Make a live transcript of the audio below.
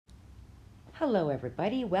Hello,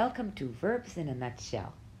 everybody. Welcome to Verbs in a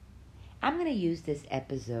Nutshell. I'm going to use this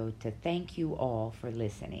episode to thank you all for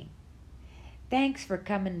listening. Thanks for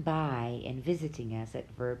coming by and visiting us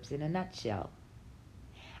at Verbs in a Nutshell.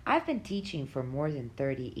 I've been teaching for more than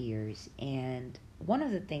 30 years, and one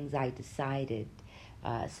of the things I decided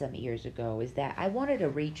some years ago is that I wanted to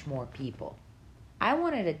reach more people. I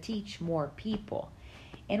wanted to teach more people.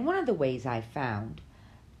 And one of the ways I found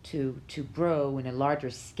to grow in a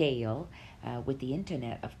larger scale with the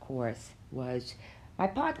internet, of course, was my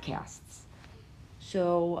podcasts.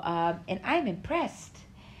 And I'm impressed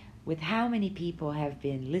with how many people have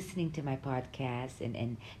been listening to my podcast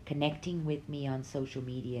and connecting with me on social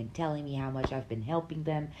media and telling me how much I've been helping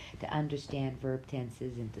them to understand verb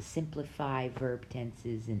tenses and to simplify verb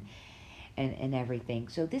tenses and everything.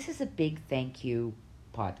 So this is a big thank you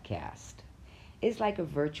podcast. It's like a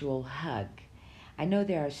virtual hug. I know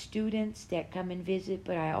there are students that come and visit,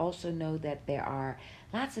 but I also know that there are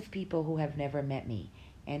lots of people who have never met me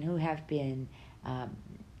and who have been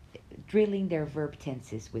drilling their verb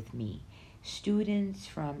tenses with me. Students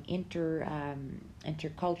from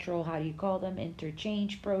intercultural, how do you call them,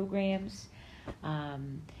 interchange programs,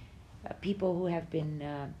 people who have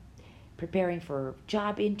been preparing for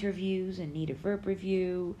job interviews and need a verb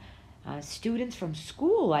review, students from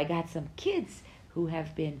school. I got some kids who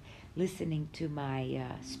have been listening to my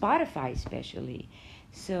Spotify especially.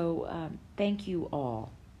 So thank you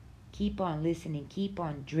all. Keep on listening, keep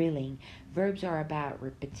on drilling. Verbs are about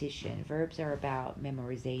repetition. Verbs are about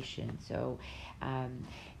memorization. So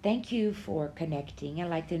thank you for connecting. I'd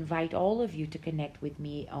like to invite all of you to connect with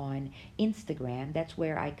me on Instagram. That's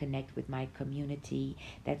where I connect with my community.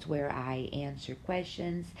 That's where I answer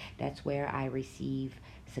questions. That's where I receive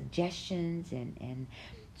suggestions and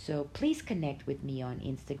so please connect with me on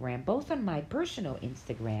Instagram, both on my personal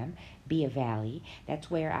Instagram, Bia Valley. That's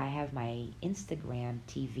where I have my Instagram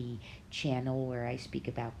TV channel where I speak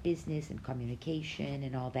about business and communication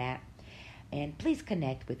and all that. And please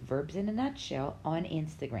connect with Verbs in a Nutshell on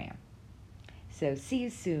Instagram. So see you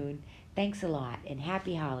soon. Thanks a lot and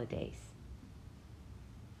happy holidays.